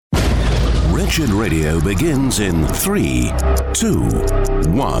Wretched Radio begins in 3, 2,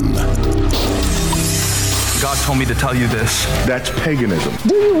 1. God told me to tell you this. That's paganism.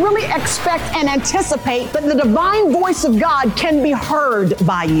 Do you really expect and anticipate that the divine voice of God can be heard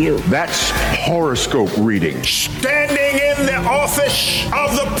by you? That's horoscope reading. Standing in the office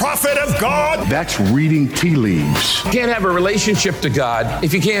of the prophet of God. That's reading tea leaves. You can't have a relationship to God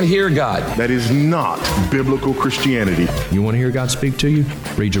if you can't hear God. That is not biblical Christianity. You want to hear God speak to you?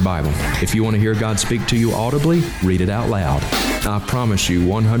 Read your Bible. If you want to hear God speak to you audibly, read it out loud. I promise you,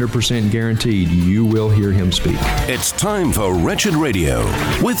 100% guaranteed, you will hear Him speak. It's time for Wretched Radio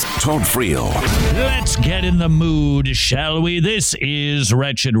with Todd Friel. Let's get in the mood, shall we? This is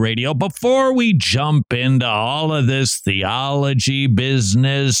Wretched Radio. Before we jump into all of this theology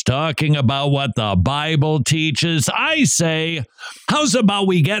business, talking about what the Bible teaches, I say, how's about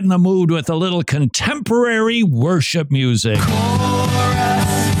we get in the mood with a little contemporary worship music?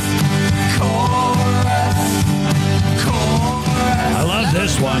 I love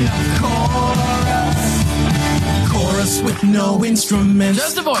this one. Chorus with no instruments.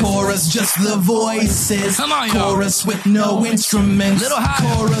 Just the voice. Chorus, just the voices. Come on, y'all. Chorus with no instruments. Little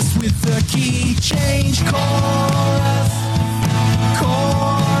higher. Chorus with the key change. Chorus.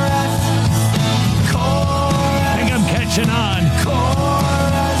 I think I'm catching on.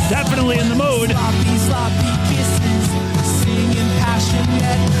 Definitely in the mood. Sloppy kisses. Singing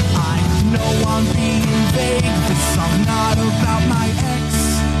passionate. I know I'm being vague. This song not about my ex.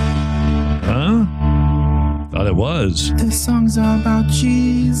 Huh? Thought it was. This song's about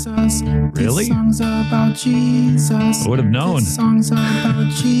Jesus. Really? This song's about Jesus. I would have known. This song's about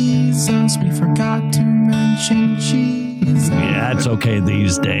Jesus. We forgot to mention Jesus. Yeah, it's okay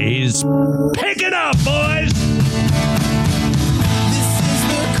these days. Pick it up, boys! This is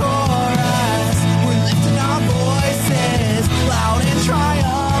the chorus. We're lifting our voices loud and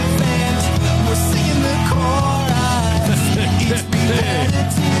triumphant. We're singing the chorus. It's repetitive.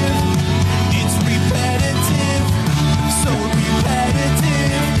 It's repetitive. So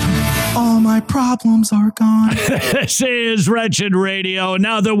repetitive. All my problems are gone. This is Wretched Radio.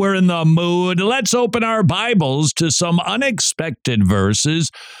 Now that we're in the mood, let's open our Bibles to some unexpected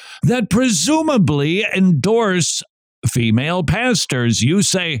verses that presumably endorse female pastors. You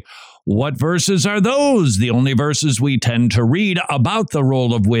say, what verses are those? The only verses we tend to read about the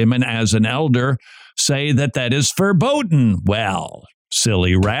role of women as an elder say that is verboten. Well,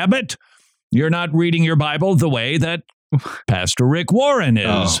 silly rabbit, you're not reading your Bible the way that Pastor Rick Warren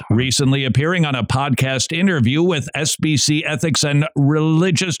is, recently appearing on a podcast interview with former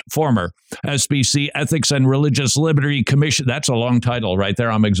SBC Ethics and Religious Liberty Commission. That's a long title right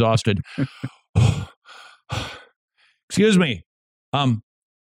there. I'm exhausted. Excuse me.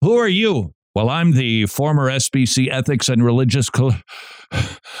 Who are you? Well, I'm the former SBC Ethics and Religious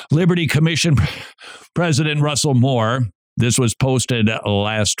Liberty Commission President Russell Moore. This was posted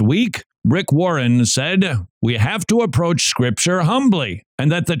last week. Rick Warren said, we have to approach Scripture humbly,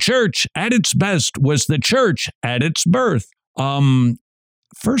 and that the church at its best was the church at its birth.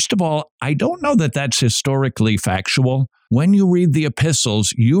 First of all, I don't know that that's historically factual. When you read the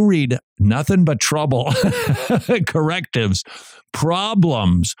epistles, you read nothing but trouble, correctives,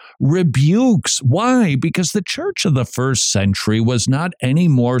 problems, rebukes. Why? Because the church of the first century was not any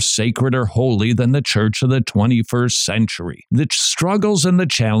more sacred or holy than the church of the 21st century. The struggles and the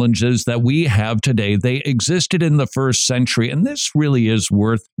challenges that we have today, they existed in the first century. And this really is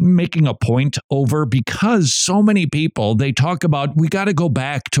worth making a point over because so many people, they talk about, we got to go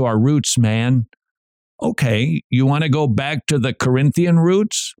back to our roots, man. Okay, you want to go back to the Corinthian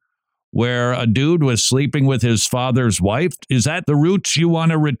roots where a dude was sleeping with his father's wife? Is that the roots you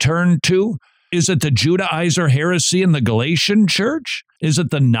want to return to? Is it the Judaizer heresy in the Galatian church? Is it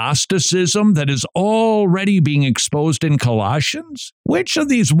the Gnosticism that is already being exposed in Colossians? Which of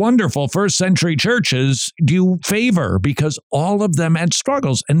these wonderful first century churches do you favor? Because all of them had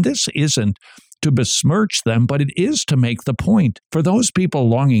struggles, and this isn't to besmirch them, but it is to make the point. For those people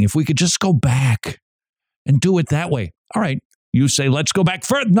longing, if we could just go back and do it that way. All right, you say, let's go back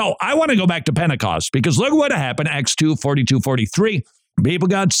further. No, I want to go back to Pentecost because look what happened, Acts 2, 42, 43. People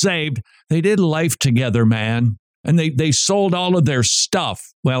got saved. They did life together, man. And they sold all of their stuff.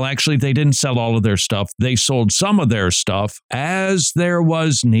 Well, actually, they didn't sell all of their stuff. They sold some of their stuff as there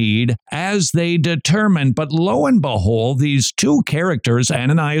was need, as they determined. But lo and behold, these two characters,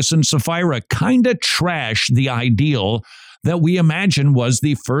 Ananias and Sapphira, kind of trash the ideal that we imagine was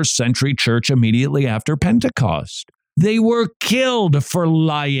the first century church immediately after Pentecost. They were killed for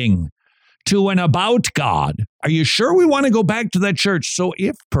lying to and about God. Are you sure we want to go back to that church? So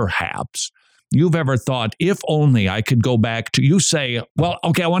if perhaps you've ever thought, if only I could go back to, you say, well,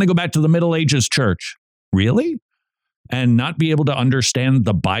 okay, I want to go back to the Middle Ages church. Really? And not be able to understand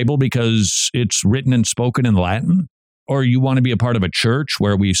the Bible because it's written and spoken in Latin? Or you want to be a part of a church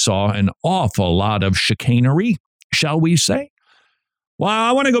where we saw an awful lot of chicanery, shall we say? Well,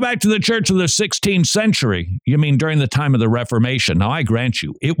 I want to go back to the church of the 16th century. You mean during the time of the Reformation? Now, I grant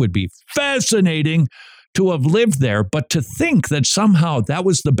you, it would be fascinating to have lived there, but to think that somehow that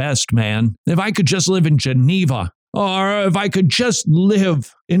was the best, man. If I could just live in Geneva, or if I could just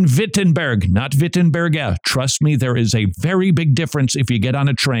live in Wittenberg, not Wittenberg. Trust me, there is a very big difference if you get on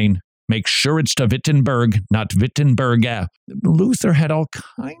a train. Make sure it's to Wittenberg, not Wittenberg. Luther had all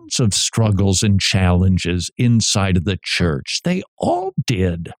kinds of struggles and challenges inside of the church. They all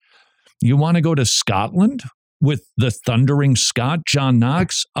did. You want to go to Scotland with the thundering Scot, John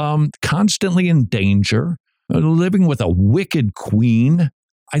Knox, constantly in danger, living with a wicked queen.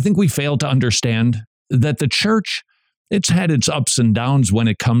 I think we fail to understand that the church, it's had its ups and downs when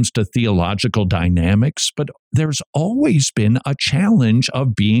it comes to theological dynamics, but there's always been a challenge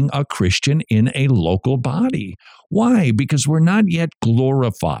of being a Christian in a local body. Why? Because we're not yet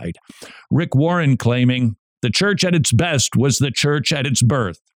glorified. Rick Warren claiming the church at its best was the church at its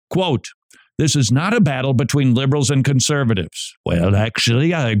birth. Quote, "This is not a battle between liberals and conservatives." Well,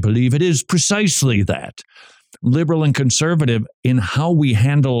 actually, I believe it is precisely that. Liberal and conservative in how we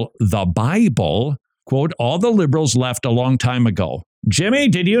handle the Bible. Quote, "All the liberals left a long time ago." Jimmy,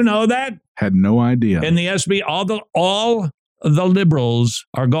 did you know that? Had no idea. In the SB, all the liberals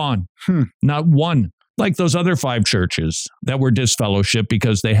are gone. Not one. Like those other 5 churches that were disfellowship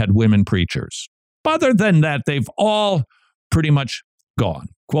because they had women preachers. Other than that, they've all pretty much gone.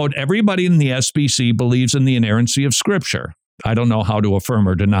 Quote, "Everybody in the SBC believes in the inerrancy of Scripture." I don't know how to affirm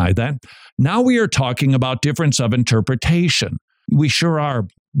or deny that. Now we are talking about difference of interpretation. We sure are.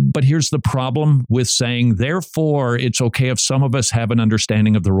 But here's the problem with saying, therefore, it's okay if some of us have an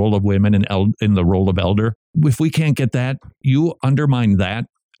understanding of the role of women in the role of elder. If we can't get that, you undermine that.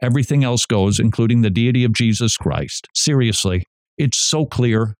 Everything else goes, including the deity of Jesus Christ. Seriously, it's so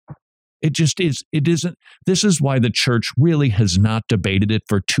clear. It just is. It isn't. This is why the church really has not debated it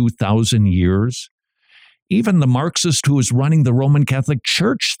for 2,000 years. Even the Marxist who is running the Roman Catholic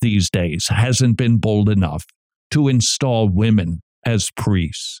Church these days hasn't been bold enough to install women as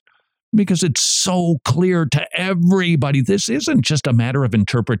priests, because it's so clear to everybody. This isn't just a matter of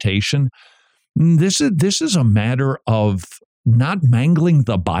interpretation. This is a matter of not mangling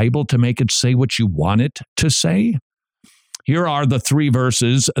the Bible to make it say what you want it to say. Here are the 3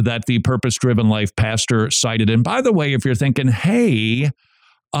 verses that the Purpose Driven Life pastor cited. And by the way, if you're thinking, hey,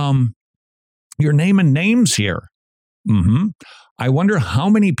 you're naming names here. I wonder how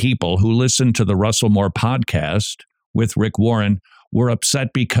many people who listen to the Russell Moore podcast with Rick Warren were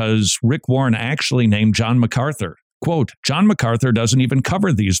upset because Rick Warren actually named John MacArthur. Quote, "John MacArthur doesn't even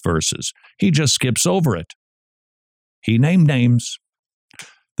cover these verses. He just skips over it." He named names.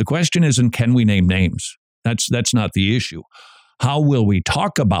 The question isn't, can we name names? That's not the issue. How will we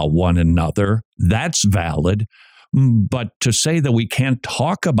talk about one another? That's valid. But to say that we can't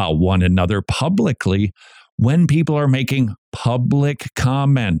talk about one another publicly when people are making public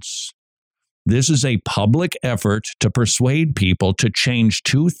comments. This is a public effort to persuade people to change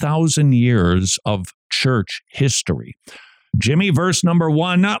 2,000 years of church history. Jimmy, verse number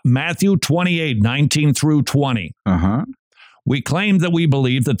 1, Matthew 28, 19 through 20. We claim that we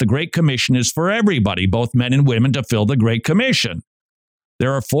believe that the Great Commission is for everybody, both men and women, to fill the Great Commission.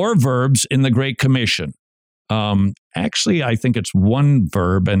 There are 4 verbs in the Great Commission. Actually, I think it's 1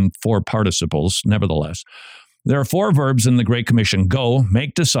 verb and 4 participles, nevertheless. There are 4 verbs in the Great Commission: go,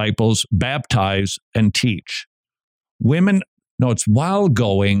 make disciples, baptize, and teach. Women, no, it's while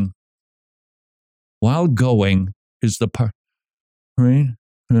going. While going is the part, right?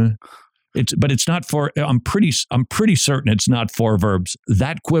 But it's not 4. I'm pretty certain it's not 4 verbs.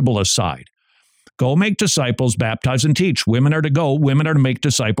 That quibble aside, go, make disciples, baptize, and teach. Women are to go. Women are to make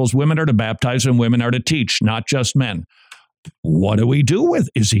disciples. Women are to baptize, and women are to teach, not just men. What do we do with?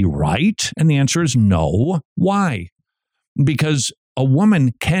 Is he right? And the answer is no. Why? Because a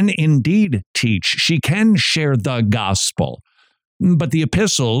woman can indeed teach. She can share the gospel. But the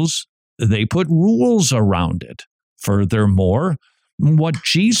epistles, they put rules around it. Furthermore, what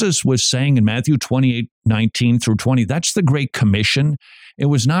Jesus was saying in Matthew 28, 19 through 20, that's the Great Commission. It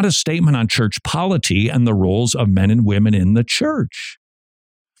was not a statement on church polity and the roles of men and women in the church.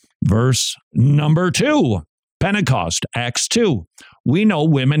 Verse number 2. Pentecost, Acts 2. We know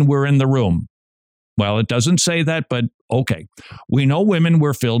women were in the room. Well, it doesn't say that, but okay. We know women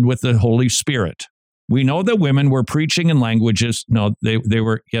were filled with the Holy Spirit. We know that women were preaching in languages. No, they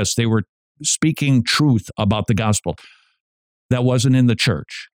were speaking truth about the gospel. That wasn't in the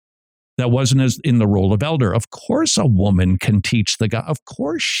church. That wasn't as in the role of elder. Of course a woman can teach the gospel. Of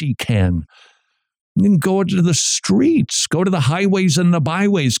course she can. You can go to the streets, go to the highways and the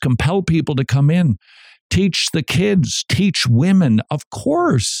byways, compel people to come in, teach the kids, teach women. Of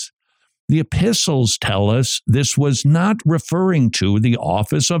course. The epistles tell us this was not referring to the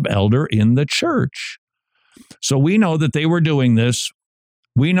office of elder in the church. So we know that they were doing this.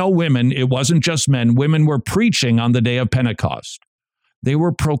 We know women, it wasn't just men. Women were preaching on the day of Pentecost. They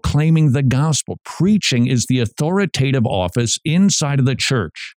were proclaiming the gospel. Preaching is the authoritative office inside of the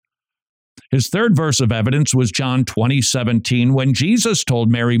church. His third verse of evidence was John 20:17, when Jesus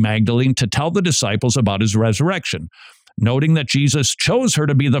told Mary Magdalene to tell the disciples about his resurrection, noting that Jesus chose her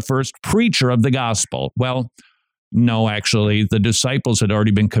to be the first preacher of the gospel. Well, no, actually, the disciples had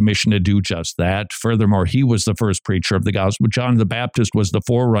already been commissioned to do just that. Furthermore, he was the first preacher of the gospel. John the Baptist was the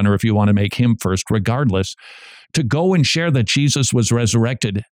forerunner, if you want to make him first, regardless. To go and share that Jesus was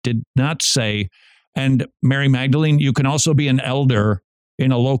resurrected did not say, and Mary Magdalene, you can also be an elder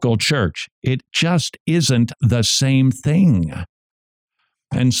in a local church. It just isn't the same thing.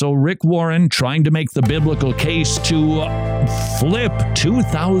 And so Rick Warren, trying to make the biblical case to flip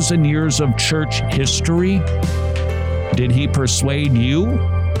 2,000 years of church history, did he persuade you?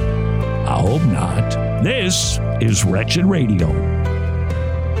 I hope not. This is Wretched Radio.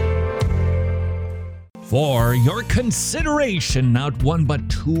 For your consideration, not one but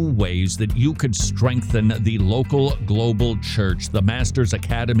two ways that you could strengthen the local global church, the Masters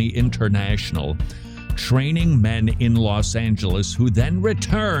Academy International, training men in Los Angeles who then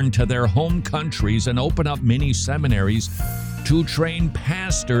return to their home countries and open up mini seminaries to train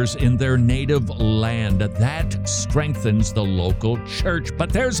pastors in their native land. That strengthens the local church.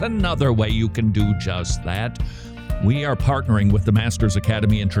 But there's another way you can do just that. We are partnering with the Masters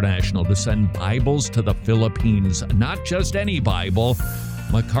Academy International to send Bibles to the Philippines. Not just any Bible,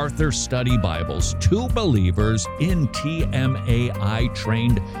 MacArthur Study Bibles to believers in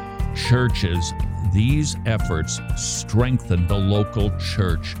TMAI-trained churches. These efforts strengthen the local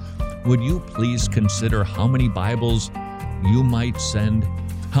church. Would you please consider how many Bibles you might send,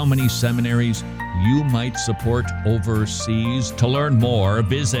 how many seminaries you might support overseas? To learn more,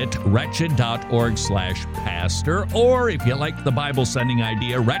 visit wretched.org/pastor, or if you like the Bible sending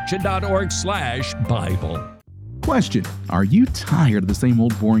idea, wretched.org/Bible. Question: are you tired of the same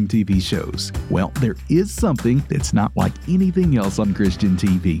old boring TV shows? Well, there is something that's not like anything else on Christian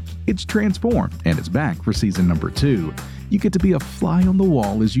TV. It's Transformed, and it's back for season number 2. You get to be a fly on the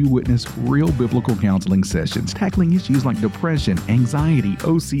wall as you witness real biblical counseling sessions tackling issues like depression, anxiety,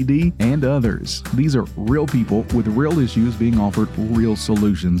 OCD, and others. These are real people with real issues being offered real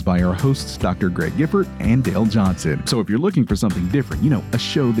solutions by our hosts, Dr. Greg Gifford and Dale Johnson. So if you're looking for something different, a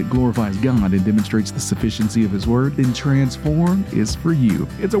show that glorifies God and demonstrates the sufficiency of His Word, then Transform is for you.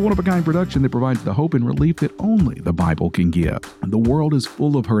 It's a one-of-a-kind production that provides the hope and relief that only the Bible can give. The world is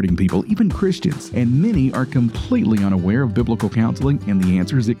full of hurting people, even Christians, and many are completely unaware of biblical counseling and the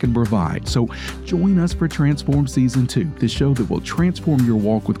answers it can provide. So join us for Transform Season 2, the show that will transform your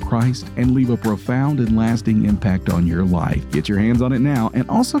walk with Christ and leave a profound and lasting impact on your life. Get your hands on it now, and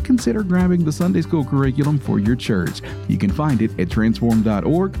also consider grabbing the Sunday School curriculum for your church. You can find it at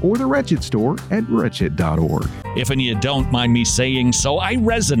transform.org or the Wretched store at wretched.org. If and you don't mind me saying so, I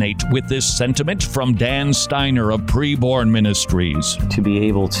resonate with this sentiment from Dan Steiner of Preborn Ministries. To be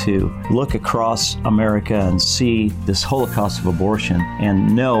able to look across America and see this Holocaust of abortion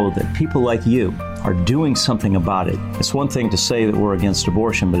and know that people like you are doing something about it. It's one thing to say that we're against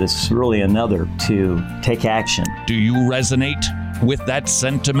abortion, but it's really another to take action. Do you resonate with that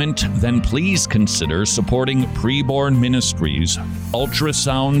sentiment? Then please consider supporting Preborn Ministries.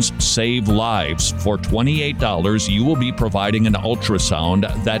 Ultrasounds save lives. For $28, you will be providing an ultrasound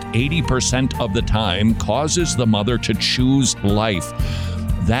that 80% of the time causes the mother to choose life.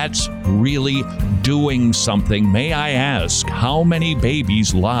 That's really doing something. May I ask, how many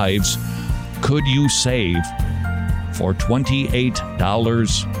babies' lives could you save for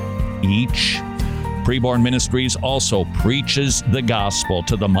 $28 each? Preborn Ministries also preaches the gospel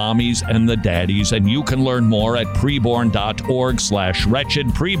to the mommies and the daddies, and you can learn more at preborn.org/wretched,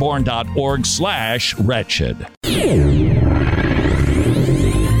 preborn.org/wretched.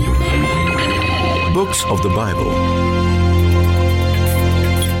 Books of the Bible.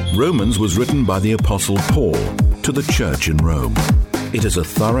 Romans was written by the Apostle Paul to the church in Rome. It is a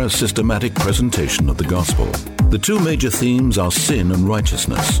thorough, systematic presentation of the gospel. The two major themes are sin and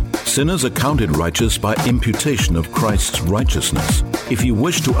righteousness. Sinners are counted righteous by imputation of Christ's righteousness. If you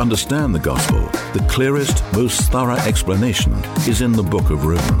wish to understand the gospel, the clearest, most thorough explanation is in the book of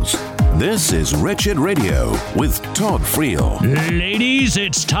Romans. This is Wretched Radio with Todd Friel. Ladies,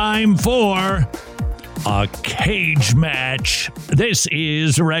 it's time for a cage match. This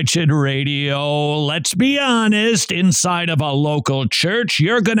is Wretched Radio. Let's be honest, inside of a local church,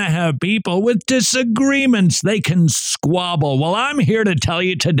 you're going to have people with disagreements. They can squabble. Well, I'm here to tell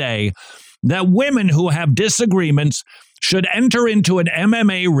you today that women who have disagreements should enter into an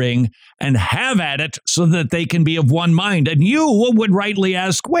MMA ring and have at it so that they can be of one mind. And you would rightly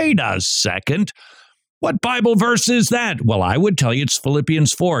ask, wait a second, what Bible verse is that? Well, I would tell you it's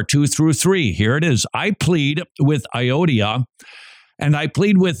Philippians 4, 2 through 3. Here it is. I plead with Iodia and I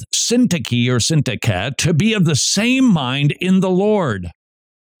plead with Syntyche or Syntyche to be of the same mind in the Lord.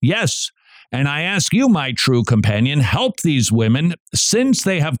 Yes, and I ask you, my true companion, help these women, since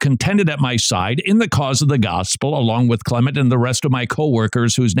they have contended at my side in the cause of the gospel, along with Clement and the rest of my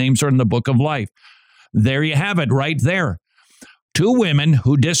co-workers whose names are in the book of life. There you have it right there. Two women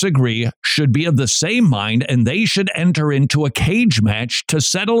who disagree should be of the same mind, and they should enter into a cage match to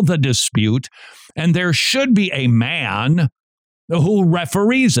settle the dispute, and there should be a man who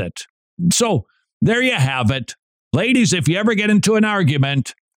referees it. So there you have it. Ladies, if you ever get into an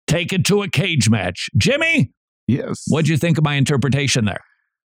argument, take it to a cage match. Jimmy? Yes. What'd you think of my interpretation there?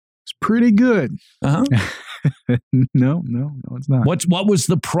 It's pretty good. Uh-huh. No, it's not. What was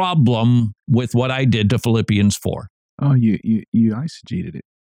the problem with what I did to Philippians 4? Oh, you eisegeted it.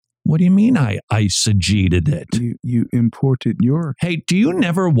 What do you mean I eisegeted it? You imported your... Hey, do you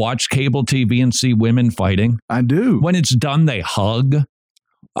never watch cable TV and see women fighting? I do. When it's done, they hug.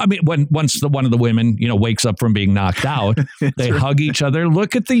 I mean, once one of the women, wakes up from being knocked out, they hug each other.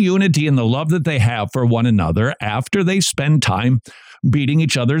 Look at the unity and the love that they have for one another after they spend time beating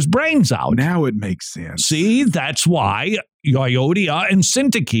each other's brains out. Now it makes sense. See, that's why Iodia and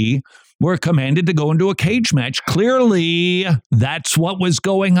Syntyche were commanded to go into a cage match. Clearly, that's what was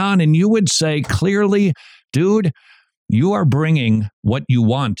going on. And you would say, clearly, dude, you are bringing what you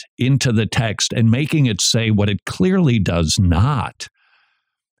want into the text and making it say what it clearly does not.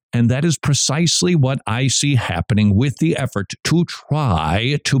 And that is precisely what I see happening with the effort to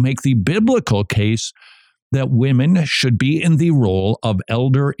try to make the biblical case that women should be in the role of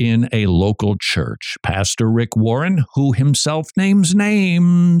elder in a local church. Pastor Rick Warren, who himself names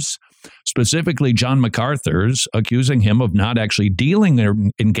names, specifically John MacArthur's, accusing him of not actually dealing or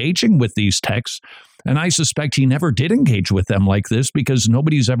engaging with these texts. And I suspect he never did engage with them like this because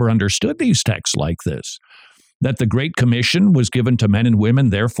nobody's ever understood these texts like this. That the Great Commission was given to men and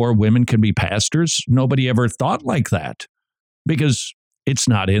women, therefore women can be pastors. Nobody ever thought like that because it's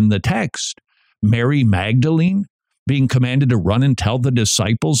not in the text. Mary Magdalene being commanded to run and tell the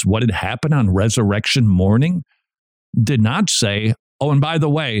disciples what had happened on resurrection morning did not say, oh, and by the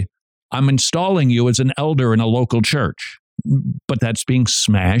way, I'm installing you as an elder in a local church. But that's being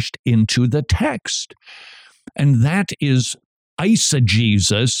smashed into the text. And that is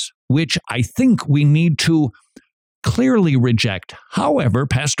eisegesis, which I think we need to clearly reject. However,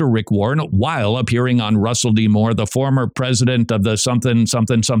 Pastor Rick Warren, while appearing on Russell D. Moore, the former president of the something, and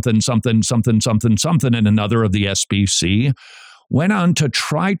another of the SBC, went on to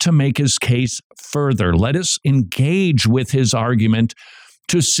try to make his case further. Let us engage with his argument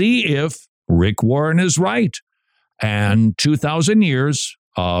to see if Rick Warren is right. And 2,000 years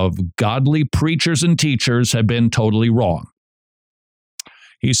of godly preachers and teachers have been totally wrong.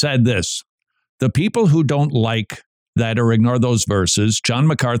 He said this, the people who don't like that or ignore those verses, John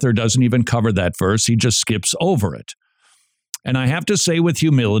MacArthur doesn't even cover that verse, he just skips over it. And I have to say with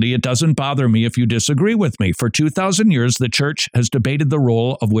humility, it doesn't bother me if you disagree with me. For 2,000 years, the church has debated the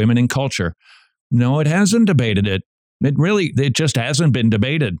role of women in culture. No, it hasn't debated it. It just hasn't been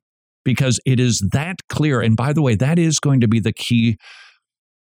debated because it is that clear. And by the way, that is going to be the key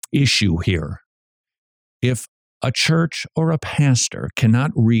issue here. If a church or a pastor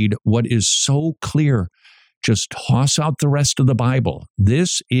cannot read what is so clear, just toss out the rest of the Bible.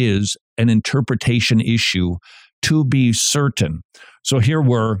 This is an interpretation issue to be certain. So here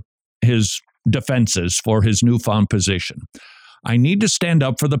were his defenses for his newfound position. I need to stand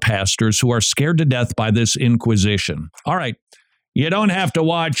up for the pastors who are scared to death by this inquisition. All right, you don't have to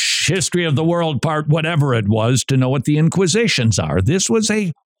watch History of the World part whatever it was to know what the inquisitions are. This was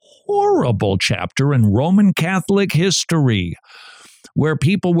a horrible chapter in Roman Catholic history where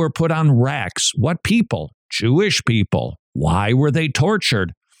people were put on racks. What people? Jewish people. Why were they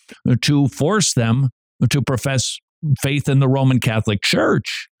tortured? To force them to profess faith in the Roman Catholic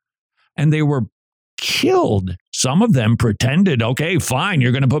Church. And they were killed. Some of them pretended, okay, fine,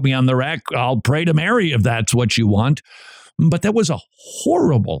 you're going to put me on the rack. I'll pray to Mary if that's what you want. But that was a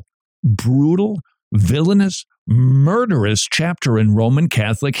horrible, brutal, villainous, murderous chapter in Roman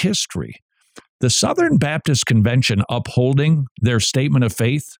Catholic history. The Southern Baptist Convention upholding their statement of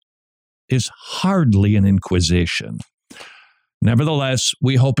faith is hardly an inquisition. Nevertheless,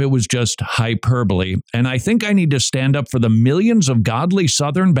 we hope it was just hyperbole, and I think I need to stand up for the millions of godly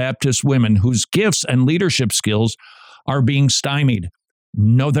Southern Baptist women whose gifts and leadership skills are being stymied.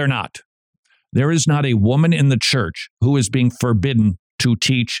 No, they're not. There is not a woman in the church who is being forbidden to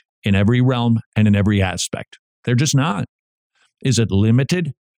teach in every realm and in every aspect. They're just not. Is it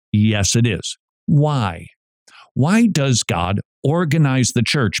limited? Yes, it is. Why? Why does God organize the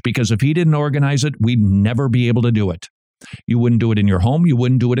church? Because if he didn't organize it, we'd never be able to do it. You wouldn't do it in your home. You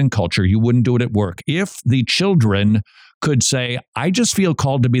wouldn't do it in culture. You wouldn't do it at work. If the children could say, I just feel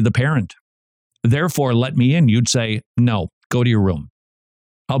called to be the parent, therefore let me in, you'd say, no, go to your room.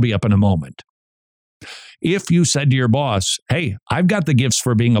 I'll be up in a moment. If you said to your boss, hey, I've got the gifts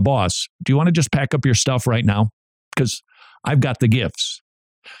for being a boss. Do you want to just pack up your stuff right now? Because I've got the gifts.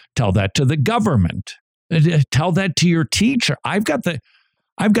 Tell that to the government. Tell that to your teacher. I've got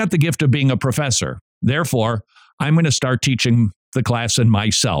the gift of being a professor. Therefore, I'm going to start teaching the class and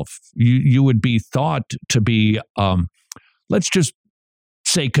myself. You would be thought to be, let's just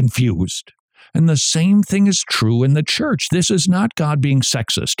say, confused. And the same thing is true in the church. This is not God being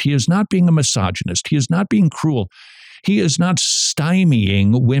sexist. He is not being a misogynist. He is not being cruel. He is not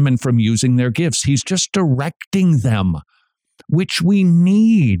stymieing women from using their gifts. He's just directing them, which we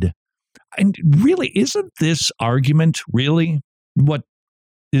need. And really, isn't this argument really what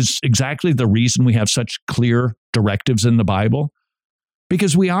is exactly the reason we have such clear directives in the Bible?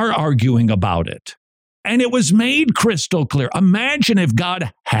 Because we are arguing about it. And it was made crystal clear. Imagine if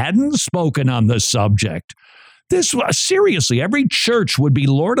God hadn't spoken on the subject. This was seriously, every church would be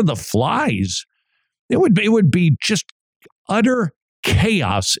Lord of the Flies. It would be just utter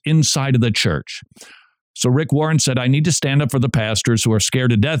chaos inside of the church. So Rick Warren said, I need to stand up for the pastors who are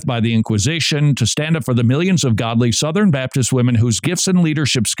scared to death by the Inquisition, to stand up for the millions of godly Southern Baptist women whose gifts and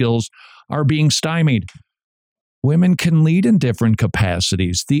leadership skills are being stymied. Women can lead in different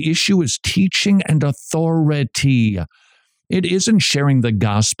capacities. The issue is teaching and authority. It isn't sharing the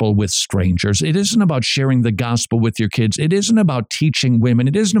gospel with strangers. It isn't about sharing the gospel with your kids. It isn't about teaching women.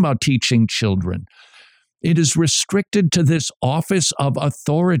 It isn't about teaching children. It is restricted to this office of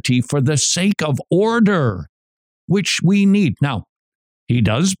authority for the sake of order, which we need. Now, he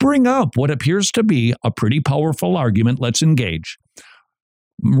does bring up what appears to be a pretty powerful argument. Let's engage.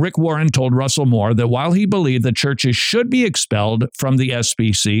 Rick Warren told Russell Moore that while he believed that churches should be expelled from the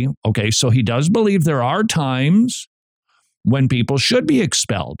SBC, okay, so he does believe there are times when people should be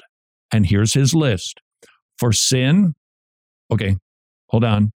expelled. And here's his list. For sin, okay, hold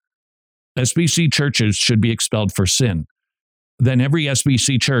on. SBC churches should be expelled for sin. Then every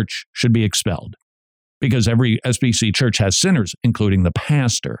SBC church should be expelled because every SBC church has sinners, including the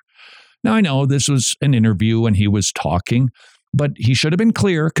pastor. Now, I know this was an interview and he was talking, but he should have been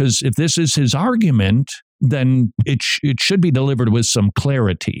clear, because if this is his argument, then it should be delivered with some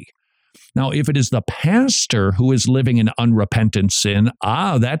clarity. Now, if it is the pastor who is living in unrepentant sin,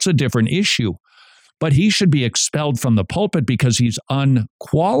 that's a different issue. But he should be expelled from the pulpit because he's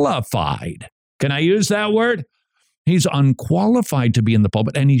unqualified. Can I use that word? He's unqualified to be in the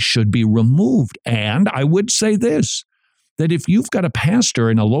pulpit, and he should be removed. And I would say this, that if you've got a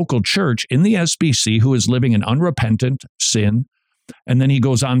pastor in a local church in the SBC who is living in unrepentant sin, and then he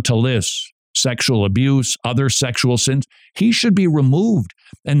goes on to list sexual abuse, other sexual sins, he should be removed.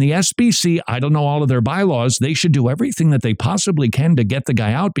 And the SBC, I don't know all of their bylaws, they should do everything that they possibly can to get the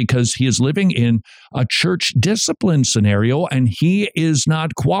guy out, because he is living in a church discipline scenario and he is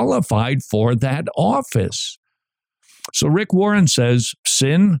not qualified for that office. So Rick Warren says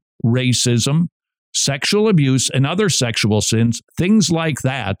sin, racism, sexual abuse, and other sexual sins, things like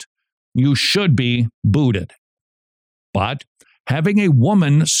that, you should be booted. But having a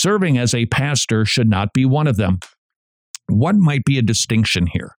woman serving as a pastor should not be one of them. What might be a distinction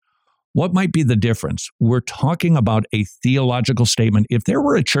here? What might be the difference? We're talking about a theological statement. If there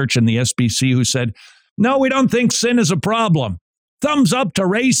were a church in the SBC who said, no, we don't think sin is a problem. Thumbs up to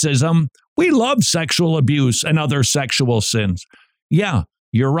racism. We love sexual abuse and other sexual sins. Yeah,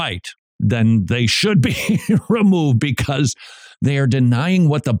 you're right. Then they should be removed because they are denying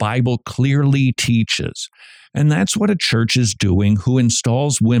what the Bible clearly teaches. And that's what a church is doing who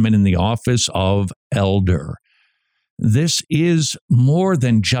installs women in the office of elder. This is more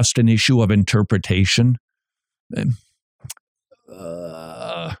than just an issue of interpretation.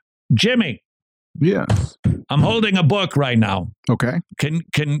 Jimmy. Yes. I'm holding a book right now. Okay.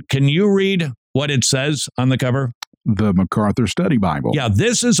 Can you read what it says on the cover? The MacArthur Study Bible. Yeah,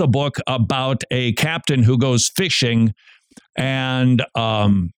 this is a book about a captain who goes fishing and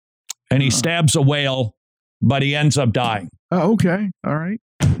he stabs a whale, but he ends up dying. Oh, okay. All right.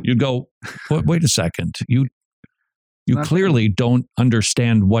 You'd go, wait a second. You clearly don't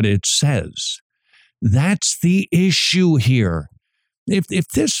understand what it says. That's the issue here. If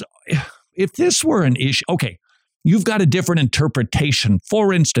this were an issue, okay, you've got a different interpretation.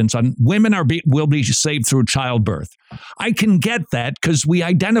 For instance, on women will be saved through childbirth. I can get that because we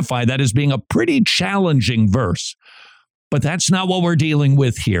identify that as being a pretty challenging verse. But that's not what we're dealing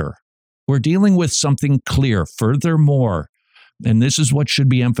with here. We're dealing with something clear. Furthermore, and this is what should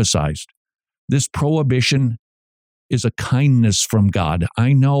be emphasized, this prohibition is a kindness from God.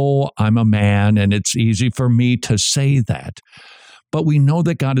 I know I'm a man and it's easy for me to say that. But we know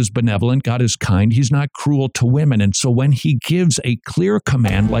that God is benevolent, God is kind, He's not cruel to women. And so when He gives a clear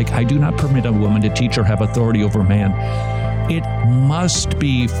command, like I do not permit a woman to teach or have authority over man, it must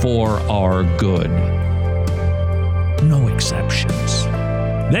be for our good. No exceptions.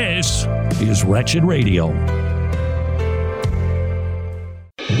 This is Wretched Radio.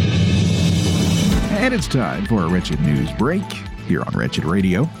 And it's time for a Wretched News Break here on Wretched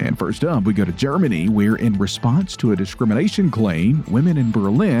Radio. And first up, we go to Germany, where in response to a discrimination claim, women in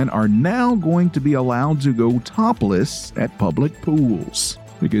Berlin are now going to be allowed to go topless at public pools.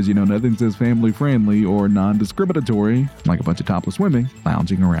 Because, nothing says family-friendly or non-discriminatory like a bunch of topless women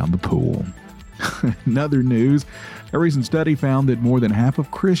lounging around the pool. In other news, a recent study found that more than half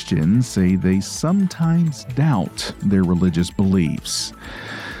of Christians say they sometimes doubt their religious beliefs.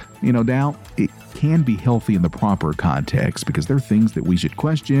 Doubt, it can be healthy in the proper context because there are things that we should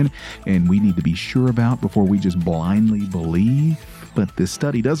question and we need to be sure about before we just blindly believe. But this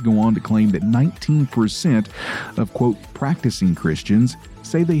study does go on to claim that 19% of, quote, practicing Christians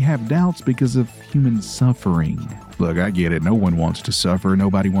say they have doubts because of human suffering. Look, I get it. No one wants to suffer.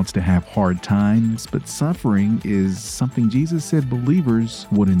 Nobody wants to have hard times. But suffering is something Jesus said believers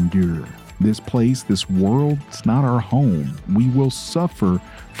would endure. This place, this world, it's not our home. We will suffer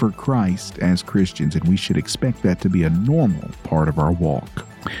for Christ as Christians, and we should expect that to be a normal part of our walk.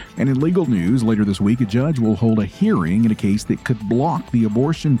 And in legal news, later this week, a judge will hold a hearing in a case that could block the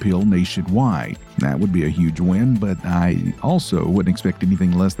abortion pill nationwide. That would be a huge win, but I also wouldn't expect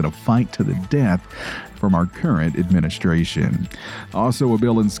anything less than a fight to the death from our current administration. Also, a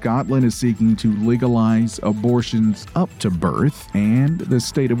bill in Scotland is seeking to legalize abortions up to birth, and the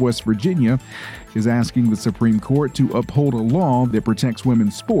state of West Virginia is asking the Supreme Court to uphold a law that protects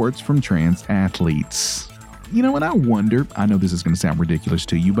women's sports from trans athletes. And I wonder, I know this is going to sound ridiculous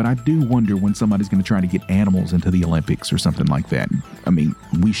to you, but I do wonder when somebody's going to try to get animals into the Olympics or something like that. I mean,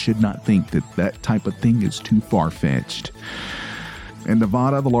 we should not think that that type of thing is too far-fetched. And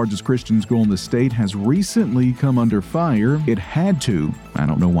Nevada, the largest Christian school in the state, has recently come under fire. It had to. I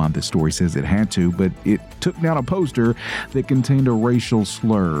don't know why this story says it had to, but it took down a poster that contained a racial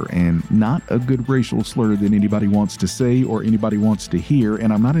slur, and not a good racial slur that anybody wants to say or anybody wants to hear.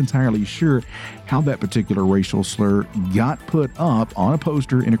 And I'm not entirely sure how that particular racial slur got put up on a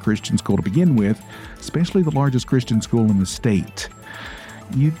poster in a Christian school to begin with, especially the largest Christian school in the state.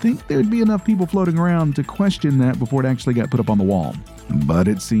 You'd think there'd be enough people floating around to question that before it actually got put up on the wall. But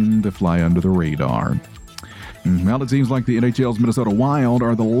it seemed to fly under the radar. Well, it seems like the NHL's Minnesota Wild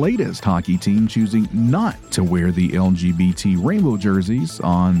are the latest hockey team choosing not to wear the LGBT rainbow jerseys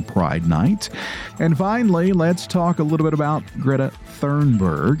on Pride Night. And finally, let's talk a little bit about Greta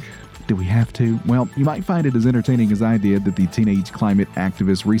Thunberg. Do we have to? Well, you might find it as entertaining as I did that the teenage climate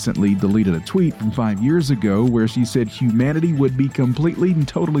activist recently deleted a tweet from 5 years ago where she said humanity would be completely and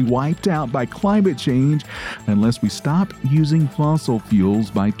totally wiped out by climate change unless we stop using fossil fuels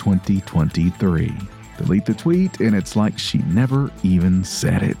by 2023. Delete the tweet, and it's like she never even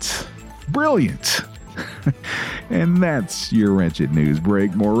said it. Brilliant! And that's your Wretched News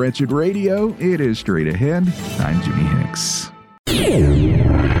Break. More Wretched Radio. It is straight ahead. I'm Jimmy Hicks.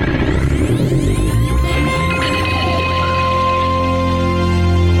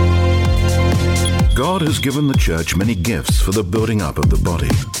 God has given the church many gifts for the building up of the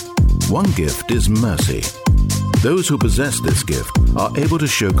body. One gift is mercy. Those who possess this gift are able to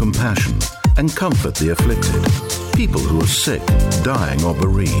show compassion and comfort the afflicted, people who are sick, dying, or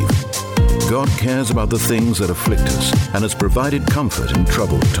bereaved. God cares about the things that afflict us and has provided comfort in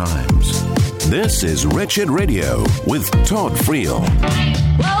troubled times. This is Wretched Radio with Todd Friel.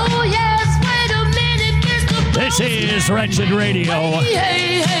 Oh, yes, wait a minute, Mr. This is Wretched Radio.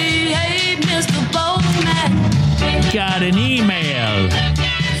 Hey, Mr. Postman. Got an email.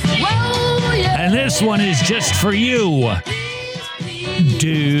 Whoa, yeah. And this one is just for you.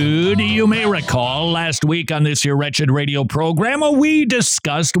 Dude, you may recall last week on this here Wretched Radio program, we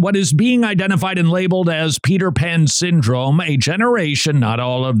discussed what is being identified and labeled as Peter Pan syndrome, a generation, not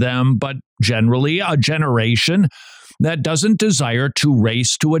all of them, but generally a generation that doesn't desire to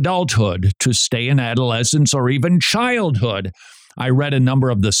race to adulthood, to stay in adolescence or even childhood. I read a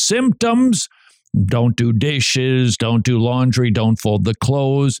number of the symptoms. Don't do dishes, don't do laundry, don't fold the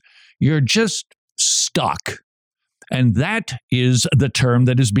clothes. You're just stuck. And that is the term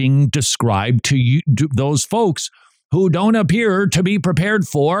that is being described to you, to those folks who don't appear to be prepared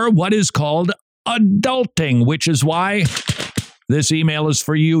for what is called adulting, which is why this email is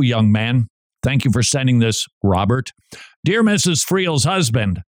for you, young man. Thank you for sending this, Robert. Dear Mrs. Friel's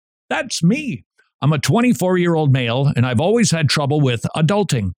husband, that's me. I'm a 24-year-old male, and I've always had trouble with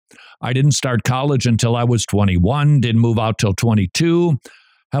adulting. I didn't start college until I was 21, didn't move out till 22,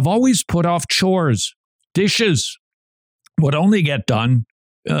 have always put off chores, dishes, would only get done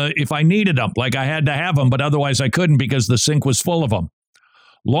if I needed them, like I had to have them, but otherwise I couldn't because the sink was full of them.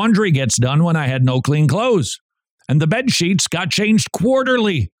 Laundry gets done when I had no clean clothes, and the bed sheets got changed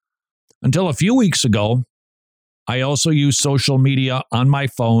quarterly. Until a few weeks ago, I also used social media on my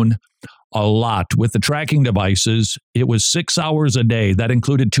phone a lot. With the tracking devices, it was 6 hours a day. That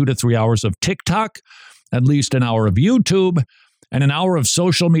included 2 to 3 hours of TikTok, at least an hour of YouTube, and an hour of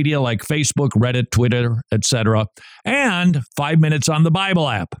social media like Facebook, Reddit, Twitter, etc., and 5 minutes on the Bible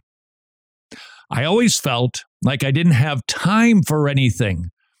app. I always felt like I didn't have time for anything,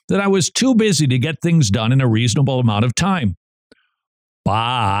 that I was too busy to get things done in a reasonable amount of time.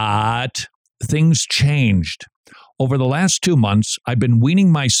 But things changed. Over the last 2 months, I've been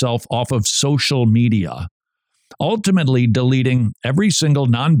weaning myself off of social media, ultimately deleting every single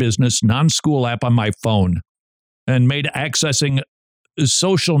non-business, non-school app on my phone, and made accessing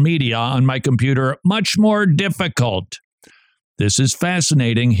social media on my computer much more difficult. This is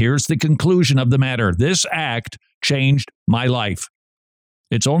fascinating. Here's the conclusion of the matter. This act changed my life.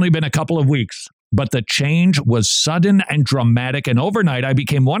 It's only been a couple of weeks, but the change was sudden and dramatic, and overnight I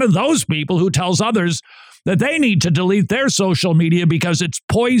became one of those people who tells others that they need to delete their social media because it's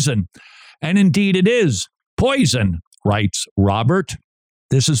poison. And indeed it is poison, writes Robert.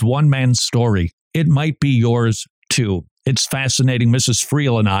 This is one man's story. It might be yours too. It's fascinating. Mrs.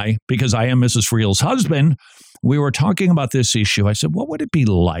 Friel and I, because I am Mrs. Friel's husband, we were talking about this issue. I said, what would it be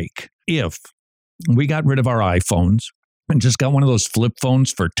like if we got rid of our iPhones and just got one of those flip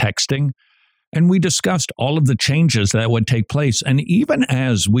phones for texting? And we discussed all of the changes that would take place. And even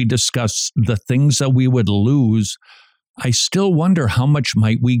as we discuss the things that we would lose, I still wonder how much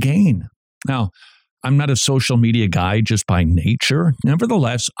might we gain. Now, I'm not a social media guy just by nature.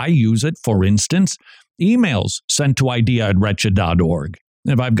 Nevertheless, I use it. For instance, emails sent to idea@wretched.org.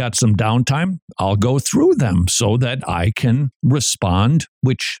 If I've got some downtime, I'll go through them so that I can respond,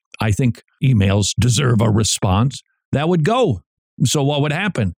 which I think emails deserve a response. That would go. So what would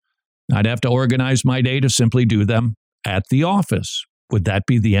happen? I'd have to organize my day to simply do them at the office. Would that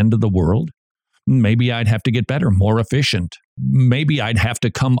be the end of the world? Maybe I'd have to get better, more efficient. Maybe I'd have to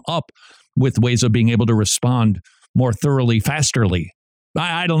come up with ways of being able to respond more thoroughly, fasterly.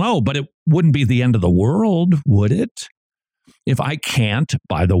 I don't know, but it wouldn't be the end of the world, would it? If I can't,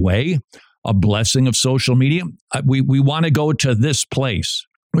 by the way, a blessing of social media, we want to go to this place.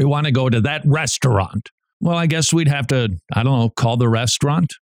 We want to go to that restaurant. Well, I guess we'd have to, call the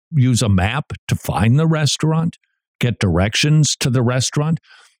restaurant, use a map to find the restaurant, get directions to the restaurant.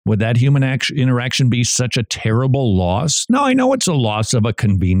 Would that human interaction be such a terrible loss? No, I know it's a loss of a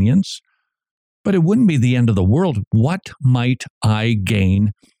convenience, but it wouldn't be the end of the world. What might I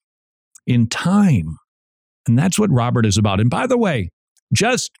gain in time? And that's what Robert is about. And by the way,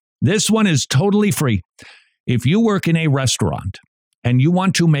 this one is totally free. If you work in a restaurant and you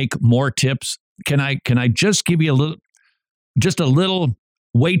want to make more tips, can I just give you a little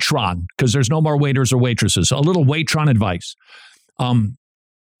Waitron, because there's no more waiters or waitresses, a little Waitron advice.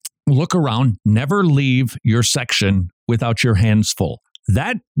 Look around, never leave your section without your hands full.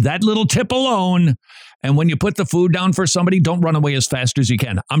 That little tip alone, and when you put the food down for somebody, don't run away as fast as you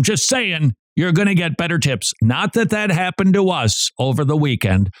can. I'm just saying, you're going to get better tips. Not that happened to us over the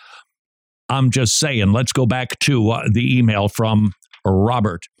weekend. I'm just saying, let's go back to the email from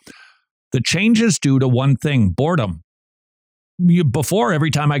Robert. The change is due to one thing, boredom. Before, every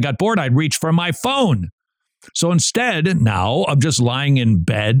time I got bored, I'd reach for my phone. So instead, now of just lying in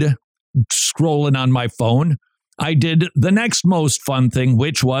bed, scrolling on my phone, I did the next most fun thing,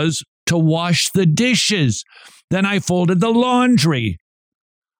 which was to wash the dishes. Then I folded the laundry.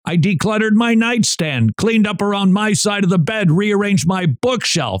 I decluttered my nightstand, cleaned up around my side of the bed, rearranged my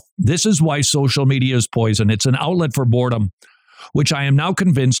bookshelf. This is why social media is poison. It's an outlet for boredom. which I am now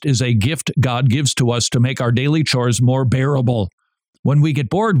convinced is a gift God gives to us to make our daily chores more bearable. When we get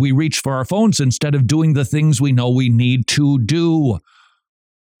bored, we reach for our phones instead of doing the things we know we need to do.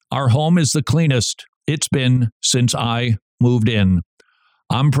 Our home is the cleanest it's been since I moved in.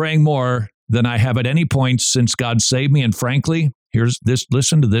 I'm praying more than I have at any point since God saved me, and frankly,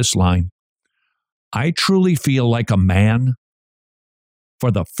 listen to this line. I truly feel like a man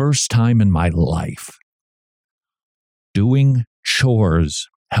for the first time in my life. Doing chores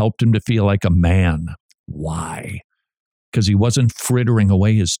helped him to feel like a man. Why? Because he wasn't frittering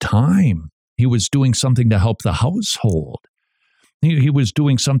away his time. He was doing something to help the household. He was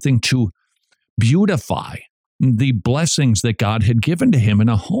doing something to beautify the blessings that God had given to him in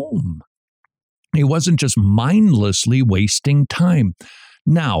a home. He wasn't just mindlessly wasting time.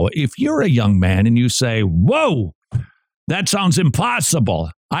 Now, if you're a young man and you say, whoa, that sounds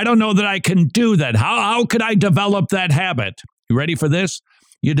impossible. I don't know that I can do that. How could I develop that habit? You ready for this?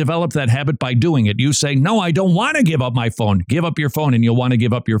 You develop that habit by doing it. You say, no, I don't want to give up my phone. Give up your phone and you'll want to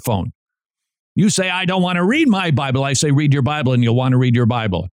give up your phone. You say, I don't want to read my Bible. I say, read your Bible and you'll want to read your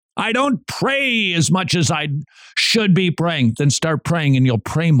Bible. I don't pray as much as I should be praying. Then start praying and you'll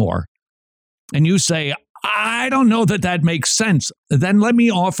pray more. And you say, I don't know that makes sense. Then let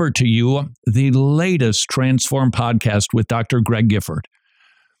me offer to you the latest Transform podcast with Dr. Greg Gifford.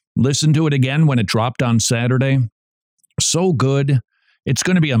 Listen to it again when it dropped on Saturday. So good. It's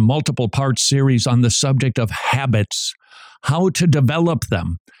going to be a multiple-part series on the subject of habits, how to develop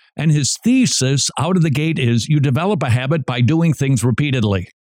them. And his thesis out of the gate is you develop a habit by doing things repeatedly.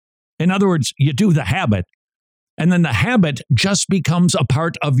 In other words, you do the habit, and then the habit just becomes a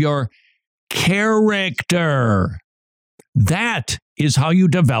part of your character. That is how you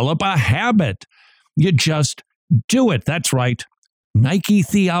develop a habit. You just do it. That's right. Nike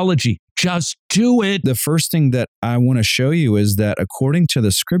theology. Just do it. The first thing that I want to show you is that according to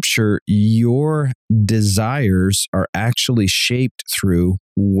the scripture, your desires are actually shaped through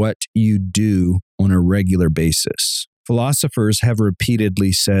what you do on a regular basis. Philosophers have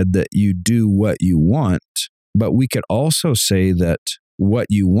repeatedly said that you do what you want, but we could also say that what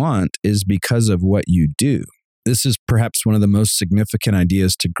you want is because of what you do. This is perhaps one of the most significant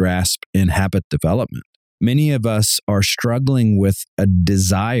ideas to grasp in habit development. Many of us are struggling with a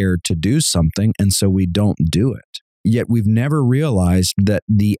desire to do something, and so we don't do it. Yet we've never realized that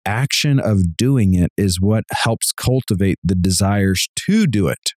the action of doing it is what helps cultivate the desires to do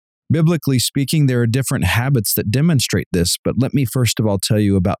it. Biblically speaking, there are different habits that demonstrate this, but let me first of all tell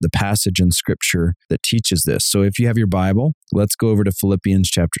you about the passage in Scripture that teaches this. So if you have your Bible, let's go over to Philippians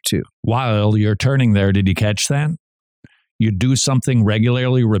chapter 2. While you're turning there, did you catch that? You do something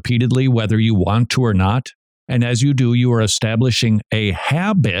regularly, repeatedly, whether you want to or not. And as you do, you are establishing a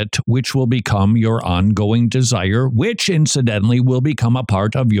habit which will become your ongoing desire, which incidentally will become a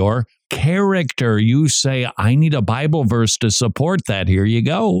part of your character. You say, I need a Bible verse to support that. Here you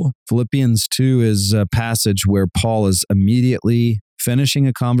go. Philippians 2 is a passage where Paul is immediately finishing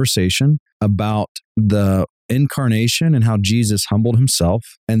a conversation about the incarnation and how Jesus humbled himself.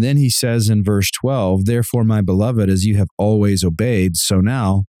 And then he says in verse 12, therefore, my beloved, as you have always obeyed, so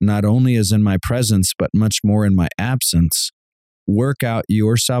now, not only as in my presence, but much more in my absence, work out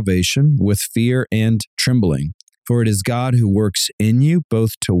your salvation with fear and trembling. For it is God who works in you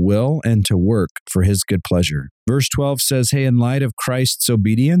both to will and to work for his good pleasure. Verse 12 says, hey, in light of Christ's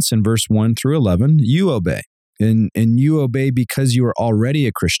obedience, in verse 1 through 11, you obey. And you obey because you are already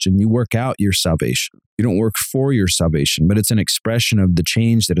a Christian. You work out your salvation. You don't work for your salvation, but it's an expression of the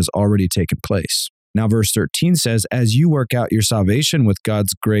change that has already taken place. Now, verse 13 says, as you work out your salvation with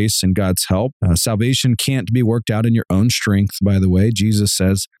God's grace and God's help, salvation can't be worked out in your own strength, by the way. Jesus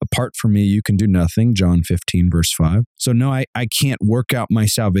says, apart from me, you can do nothing, John 15, verse 5. So no, I can't work out my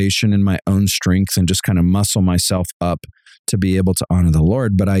salvation in my own strength and just kind of muscle myself up to be able to honor the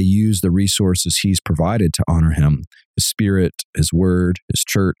Lord, but I use the resources he's provided to honor him, his Spirit, his word, his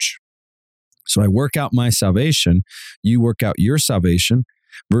church. So I work out my salvation. You work out your salvation.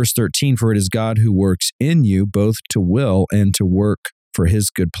 Verse 13, for it is God who works in you both to will and to work for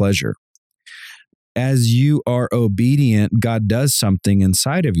his good pleasure. As you are obedient, God does something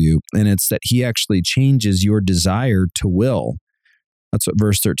inside of you, and it's that he actually changes your desire to will. That's what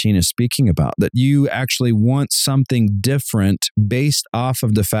verse 13 is speaking about, that you actually want something different based off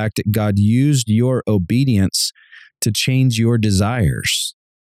of the fact that God used your obedience to change your desires.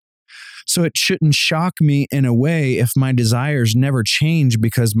 So it shouldn't shock me in a way if my desires never change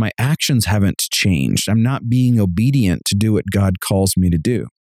because my actions haven't changed. I'm not being obedient to do what God calls me to do.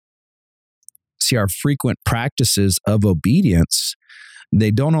 See, our frequent practices of obedience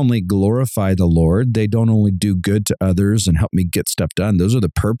they don't only glorify the Lord, they don't only do good to others and help me get stuff done. Those are the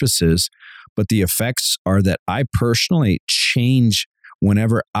purposes, but the effects are that I personally change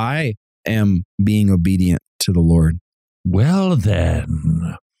whenever I am being obedient to the Lord. Well,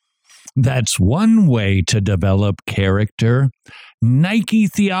 then, that's one way to develop character. Nike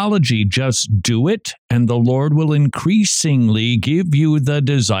theology, just do it, and the Lord will increasingly give you the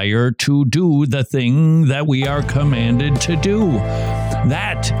desire to do the thing that we are commanded to do.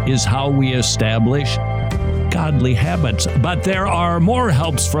 That is how we establish godly habits. But there are more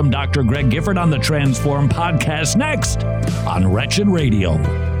helps from Dr. Greg Gifford on the Transform podcast next on Wretched Radio.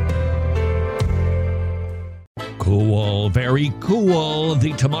 Cool, very cool.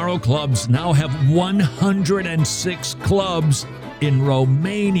 The Tomorrow Clubs now have 106 clubs in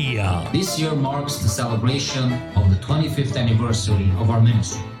Romania. This year marks the celebration of the 25th anniversary of our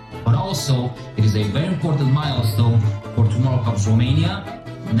ministry. But also, it is a very important milestone for Tomorrow Clubs Romania.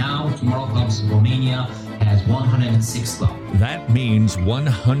 Now, Tomorrow Clubs Romania has 106 clubs. That means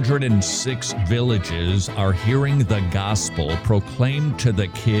 106 villages are hearing the gospel proclaimed to the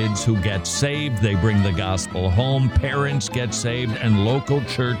kids who get saved. They bring the gospel home, parents get saved, and local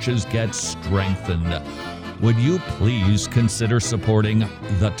churches get strengthened. Would you please consider supporting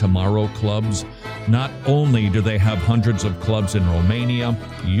the Tomorrow Clubs? Not only do they have hundreds of clubs in Romania,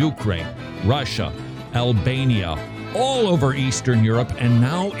 Ukraine, Russia, Albania, all over Eastern Europe, and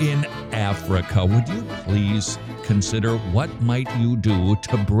now in Africa. Would you please consider what might you do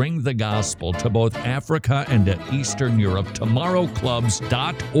to bring the gospel to both Africa and to Eastern Europe?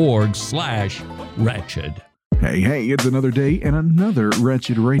 tomorrowclubs.org/wretched. Hey, it's another day and another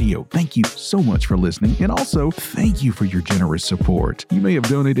Wretched Radio. Thank you so much for listening, and also thank you for your generous support. You may have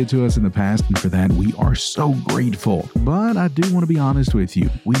donated to us in the past, and for that, we are so grateful. But I do want to be honest with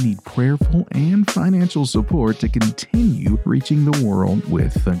you. We need prayerful and financial support to continue reaching the world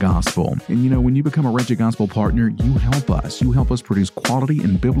with the gospel. And when you become a Wretched Gospel partner, you help us. You help us produce quality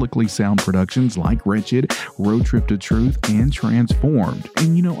and biblically sound productions like Wretched, Road Trip to Truth, and Transformed.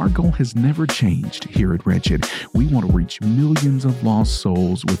 And our goal has never changed here at Wretched. We want to reach millions of lost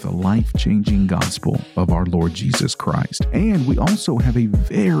souls with the life-changing gospel of our Lord Jesus Christ. And we also have a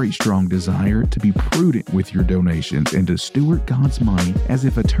very strong desire to be prudent with your donations and to steward God's money as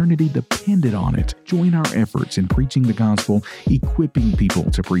if eternity depended on it. Join our efforts in preaching the gospel, equipping people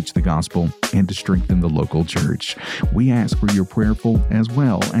to preach the gospel, and to strengthen the local church. We ask for your prayerful as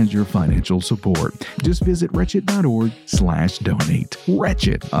well as your financial support. Just visit wretched.org/donate.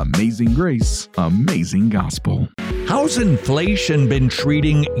 Wretched, amazing grace, amazing gospel. How's inflation been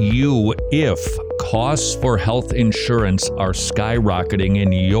treating you if costs for health insurance are skyrocketing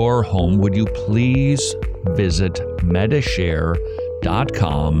in your home? Would you please visit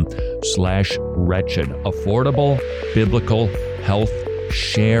medishare.com/wretched? Affordable biblical health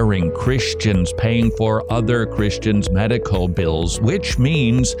sharing. Christians paying for other Christians' medical bills, which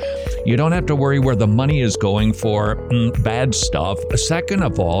means you don't have to worry where the money is going for bad stuff. Second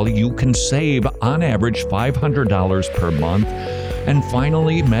of all, you can save on average $500 per month. And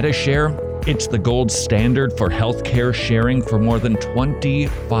finally, Medishare, it's the gold standard for healthcare sharing for more than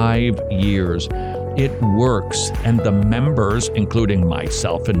 25 years. It works, and the members, including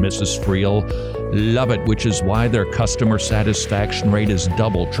myself and Mrs. Friel, love it, which is why their customer satisfaction rate is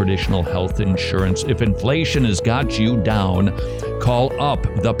double traditional health insurance. If inflation has got you down, call up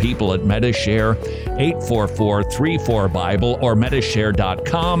the people at Medishare, 844-34-BIBLE, or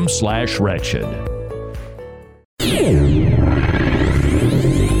medishare.com/wretched.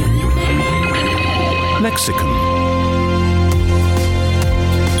 Lexicon.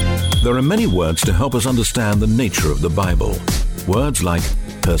 There are many words to help us understand the nature of the Bible. Words like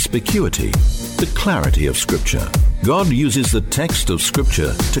perspicuity, the clarity of Scripture. God uses the text of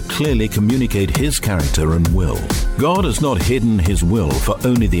Scripture to clearly communicate His character and will. God has not hidden His will for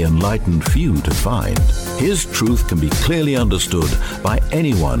only the enlightened few to find. His truth can be clearly understood by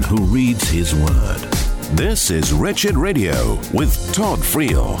anyone who reads His Word. This is Wretched Radio with Todd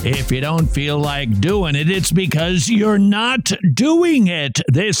Friel. If you don't feel like doing it, it's because you're not doing it.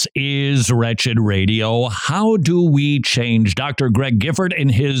 This is Wretched Radio. How do we change? Dr. Greg Gifford in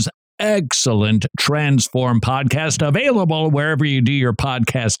his excellent Transform podcast, available wherever you do your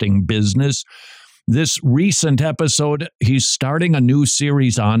podcasting business. This recent episode, he's starting a new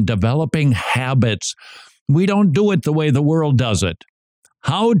series on developing habits. We don't do it the way the world does it.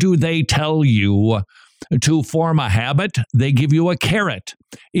 How do they tell you to form a habit? They give you a carrot.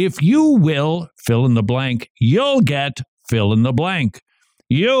 If you will fill in the blank, you'll get fill in the blank.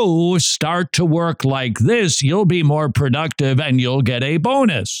 You start to work like this, you'll be more productive and you'll get a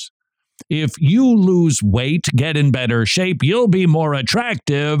bonus. If you lose weight, get in better shape, you'll be more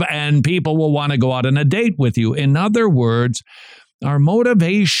attractive and people will want to go out on a date with you. In other words, our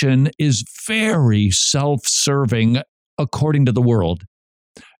motivation is very self-serving according to the world.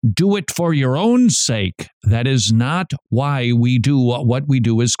 Do it for your own sake. That is not why we do what we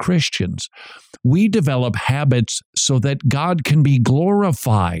do as Christians. We develop habits so that God can be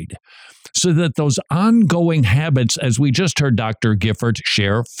glorified, so that those ongoing habits, as we just heard Dr. Gifford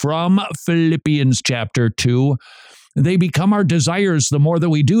share from Philippians chapter 2, they become our desires the more that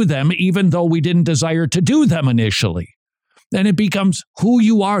we do them, even though we didn't desire to do them initially. And it becomes who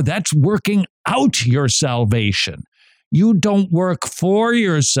you are. That's working out your salvation. You don't work for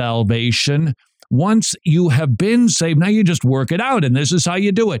your salvation. Once you have been saved, now you just work it out, and this is how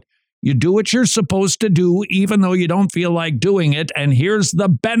you do it. You do what you're supposed to do, even though you don't feel like doing it, and here's the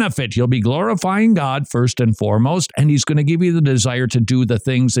benefit. You'll be glorifying God first and foremost, and He's going to give you the desire to do the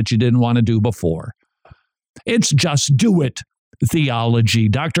things that you didn't want to do before. It's just do it theology.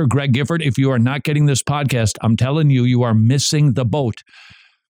 Dr. Greg Gifford, if you are not getting this podcast, I'm telling you, you are missing the boat.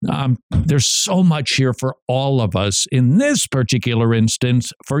 There's so much here for all of us. In this particular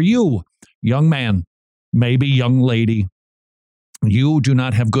instance, for you, young man, maybe young lady, you do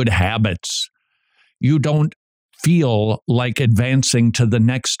not have good habits. You don't feel like advancing to the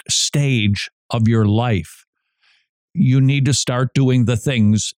next stage of your life. You need to start doing the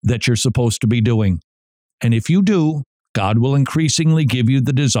things that you're supposed to be doing. And if you do, God will increasingly give you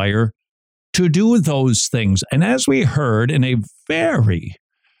the desire to do those things. And as we heard in a very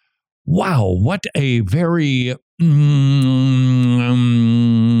what a very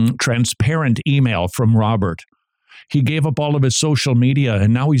transparent email from Robert. He gave up all of his social media,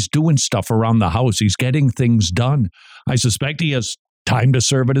 and now he's doing stuff around the house. He's getting things done. I suspect he has time to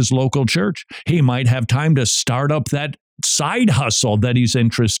serve at his local church. He might have time to start up that side hustle that he's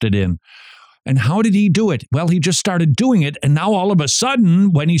interested in. And how did he do it? Well, he just started doing it. And now all of a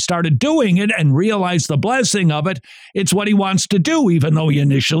sudden, when he started doing it and realized the blessing of it, it's what he wants to do, even though he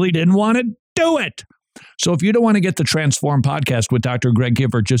initially didn't want to do it. So if you don't want to get the Transform podcast with Dr. Greg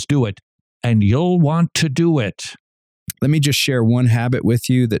Gifford, just do it. And you'll want to do it. Let me just share one habit with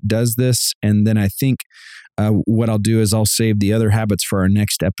you that does this. And then I think what I'll do is I'll save the other habits for our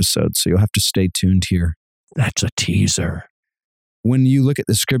next episode. So you'll have to stay tuned here. That's a teaser. When you look at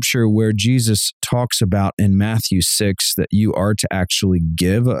the scripture where Jesus talks about in Matthew 6 that you are to actually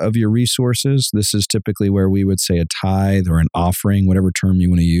give of your resources, this is typically where we would say a tithe or an offering, whatever term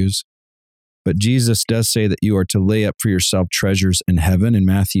you want to use. But Jesus does say that you are to lay up for yourself treasures in heaven in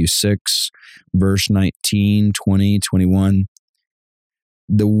Matthew 6, verse 19, 20, 21.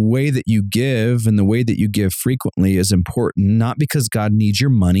 The way that you give and the way that you give frequently is important, not because God needs your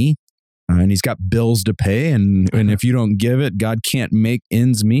money, and He's got bills to pay, and if you don't give it, God can't make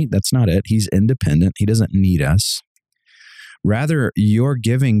ends meet. That's not it. He's independent. He doesn't need us. Rather, your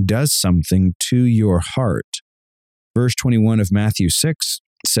giving does something to your heart. Verse 21 of Matthew 6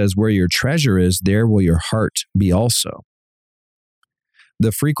 says, where your treasure is, there will your heart be also.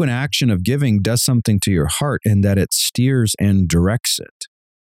 The frequent action of giving does something to your heart in that it steers and directs it.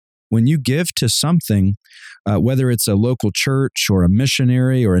 When you give to something, whether it's a local church or a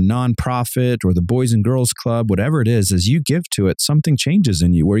missionary or a nonprofit or the Boys and Girls Club, whatever it is, as you give to it, something changes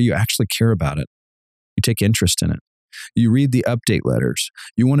in you where you actually care about it. You take interest in it. You read the update letters.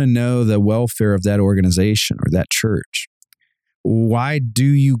 You want to know the welfare of that organization or that church. Why do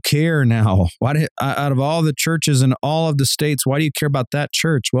you care now? Out of all the churches in all of the states, why do you care about that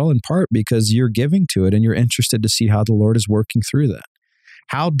church? Well, in part because you're giving to it and you're interested to see how the Lord is working through that.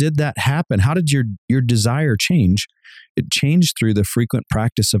 How did that happen? How did your desire change? It changed through the frequent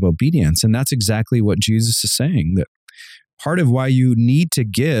practice of obedience. And that's exactly what Jesus is saying, that part of why you need to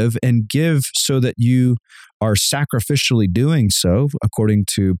give and give so that you are sacrificially doing so, according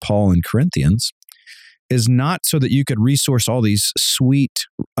to Paul in Corinthians, is not so that you could resource all these sweet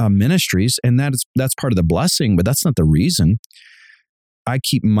ministries. And that's part of the blessing, but that's not the reason. I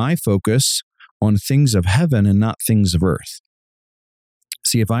keep my focus on things of heaven and not things of earth.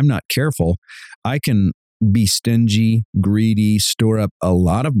 See, if I'm not careful, I can be stingy, greedy, store up a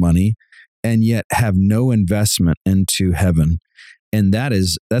lot of money, and yet have no investment into heaven. And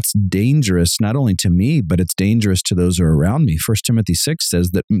that's dangerous, not only to me, but it's dangerous to those who are around me. 1 Timothy 6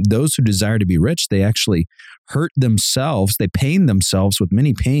 says that those who desire to be rich, they actually hurt themselves, they pain themselves with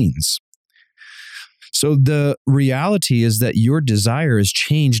many pains. So the reality is that your desire is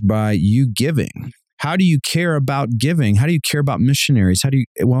changed by you giving. How do you care about giving? How do you care about missionaries?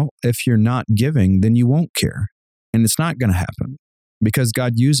 Well, if you're not giving, then you won't care. And it's not going to happen because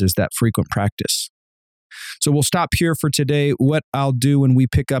God uses that frequent practice. So we'll stop here for today. What I'll do when we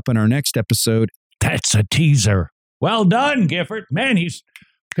pick up in our next episode. That's a teaser. Well done, Gifford. Man, he's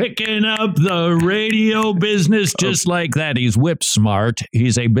picking up the radio business just like that. He's whip smart.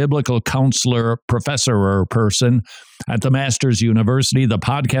 He's a biblical counselor, professor, or person at the Masters University. The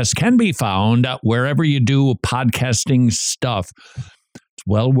podcast can be found wherever you do podcasting stuff. It's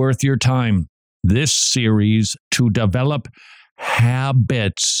well worth your time, this series, to develop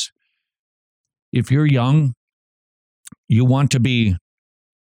habits. If you're young, you want to be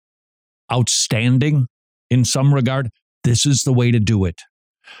outstanding in some regard, this is the way to do it.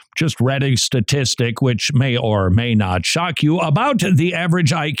 Just read a statistic which may or may not shock you about the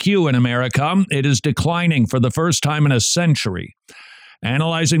average IQ in America. It is declining for the first time in a century.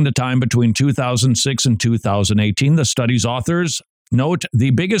 Analyzing the time between 2006 and 2018, the study's authors note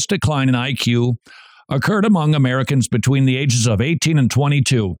the biggest decline in IQ occurred among Americans between the ages of 18 and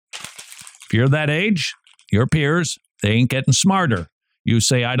 22. If you're that age, your peers, they ain't getting smarter. You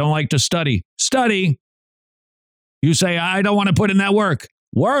say, I don't like to study. Study. You say, I don't want to put in that work.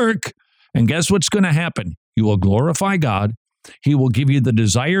 Work. And guess what's going to happen? You will glorify God. He will give you the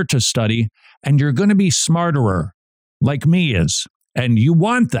desire to study, and you're going to be smarterer, like me is. And you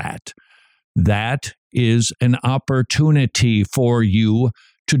want that. That is an opportunity for you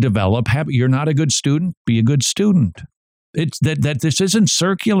to develop habit. You're not a good student, be a good student. It's that this isn't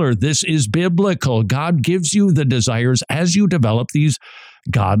circular. This is biblical. God gives you the desires as you develop these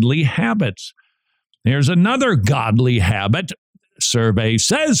godly habits. Here's another godly habit. Survey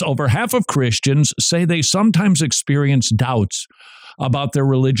says over half of Christians say they sometimes experience doubts about their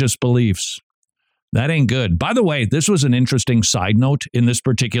religious beliefs. That ain't good. By the way, this was an interesting side note in this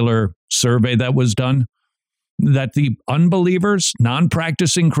particular survey that was done, that the unbelievers,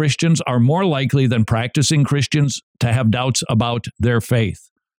 non-practicing Christians, are more likely than practicing Christians to have doubts about their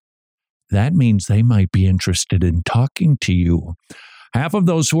faith. That means they might be interested in talking to you. Half of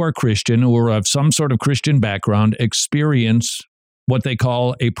those who are Christian, who are of some sort of Christian background, experience what they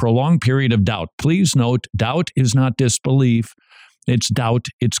call a prolonged period of doubt. Please note, doubt is not disbelief. It's doubt,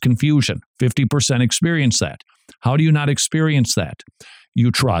 it's confusion. 50% experience that. How do you not experience that? You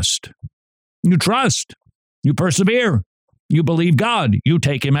trust. You trust. You persevere. You believe God. You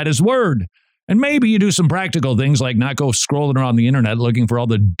take him at his word. And maybe you do some practical things like not go scrolling around the internet looking for all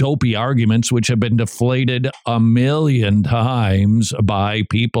the dopey arguments which have been deflated 1,000,000 times by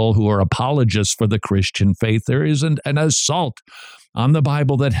people who are apologists for the Christian faith. There isn't an assault on the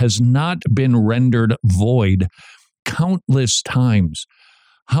Bible that has not been rendered void countless times.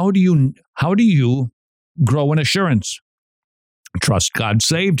 How do you grow in assurance? Trust God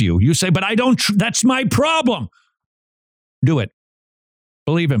saved you. You say, but I don't, that's my problem. Do it.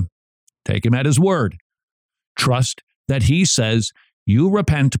 Believe him. Take him at his word. Trust that he says, you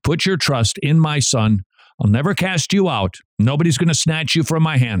repent, put your trust in my son. I'll never cast you out. Nobody's going to snatch you from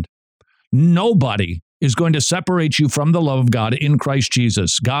my hand. Nobody is going to separate you from the love of God in Christ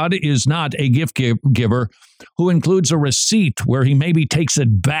Jesus. God is not a gift giver who includes a receipt where he maybe takes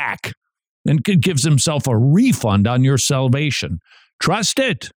it back and gives himself a refund on your salvation. Trust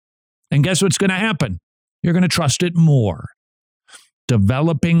it. And guess what's going to happen? You're going to trust it more.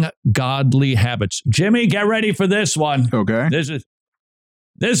 Developing godly habits. Jimmy, get ready for this one. Okay.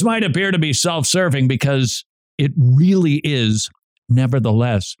 This might appear to be self-serving because it really is,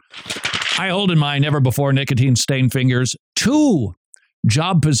 nevertheless. I hold in my never-before nicotine-stained fingers 2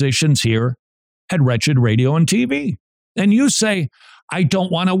 job positions here at Wretched Radio and TV. And you say, I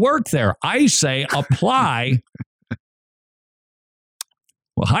don't want to work there. I say, apply.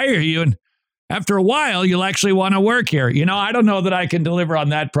 We'll hire you, and after a while, you'll actually want to work here. You know, I don't know that I can deliver on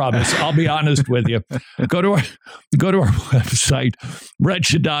that promise. I'll be honest with you. Go to our website,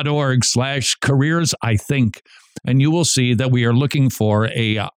 wretched.org/careers, I think, and you will see that we are looking for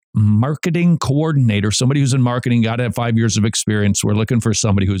a marketing coordinator, somebody who's in marketing, got to have 5 years of experience. We're looking for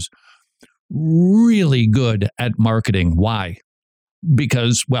somebody who's really good at marketing. Why?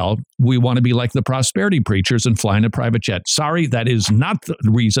 Because, well, we want to be like the prosperity preachers and fly in a private jet. Sorry, that is not the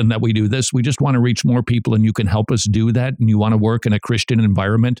reason that we do this. We just want to reach more people, and you can help us do that. And you want to work in a Christian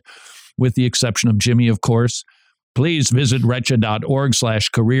environment, with the exception of Jimmy, of course. Please visit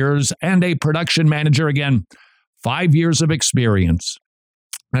wretched.org/careers, and a production manager, again, 5 years of experience.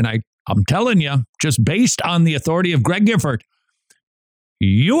 And I'm telling you, just based on the authority of Greg Gifford,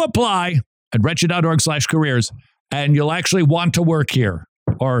 you apply at wretched.org/careers, and you'll actually want to work here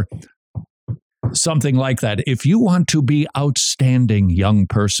or something like that. If you want to be outstanding, young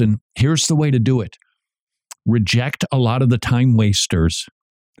person, here's the way to do it. Reject a lot of the time wasters.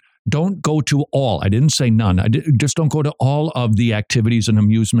 Don't go to all. I didn't say none. Just don't go to all of the activities and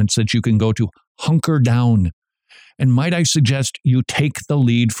amusements that you can go to. Hunker down. And might I suggest you take the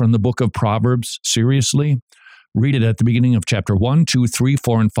lead from the book of Proverbs seriously? Read it at the beginning of chapter 1, 2, 3,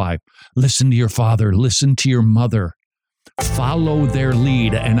 4, and 5. Listen to your father. Listen to your mother. Follow their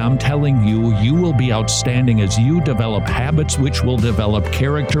lead, and I'm telling you, you will be outstanding as you develop habits which will develop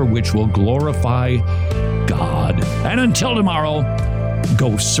character, which will glorify God. And until tomorrow,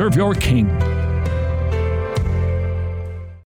 go serve your King.